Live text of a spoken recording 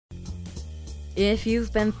If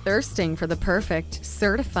you've been thirsting for the perfect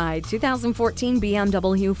certified 2014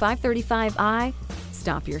 BMW 535i,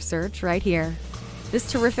 stop your search right here. This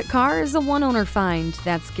terrific car is a one-owner find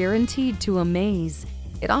that's guaranteed to amaze.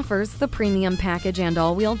 It offers the premium package and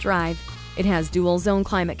all-wheel drive. It has dual-zone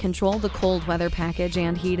climate control, the cold weather package,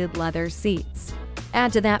 and heated leather seats.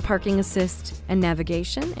 Add to that parking assist and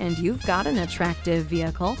navigation, and you've got an attractive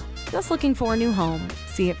vehicle just looking for a new home.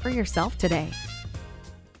 See it for yourself today.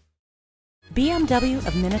 BMW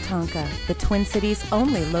of Minnetonka, the Twin Cities'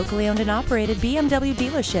 only locally owned and operated BMW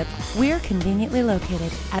dealership. We're conveniently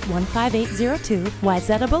located at 15802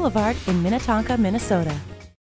 Wayzata Boulevard in Minnetonka, Minnesota.